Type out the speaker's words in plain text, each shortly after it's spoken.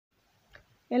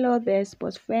Hello there,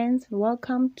 sports fans, and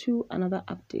welcome to another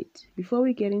update. Before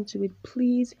we get into it,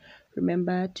 please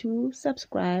remember to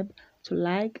subscribe, to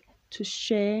like, to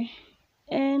share,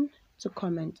 and to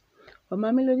comment. The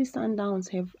Mamelodi Sundowns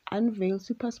have unveiled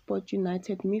SuperSport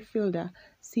United midfielder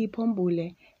Sipho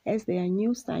Mbule as their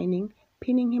new signing,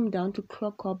 pinning him down to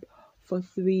clock up for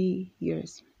 3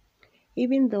 years.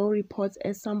 Even though reports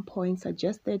at some point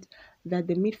suggested that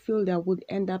the midfielder would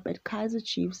end up at Kaizer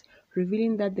Chiefs,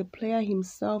 revealing that the player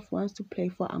himself wants to play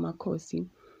for Amakosi,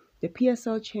 the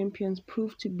PSL champions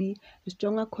proved to be a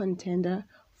stronger contender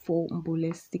for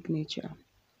Mbule's signature.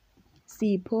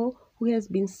 Sipho, who has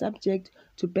been subject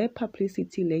to bad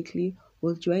publicity lately,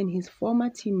 will join his former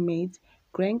teammates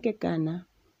Grant Kekana,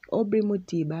 Aubrey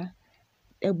Modiba,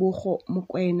 Tebogo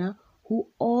Mokoena, who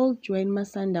all joined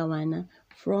Masandawana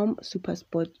from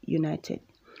SuperSport United.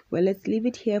 Well, let's leave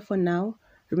it here for now.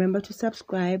 Remember to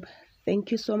subscribe.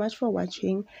 Thank you so much for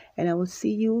watching, and I will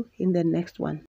see you in the next one.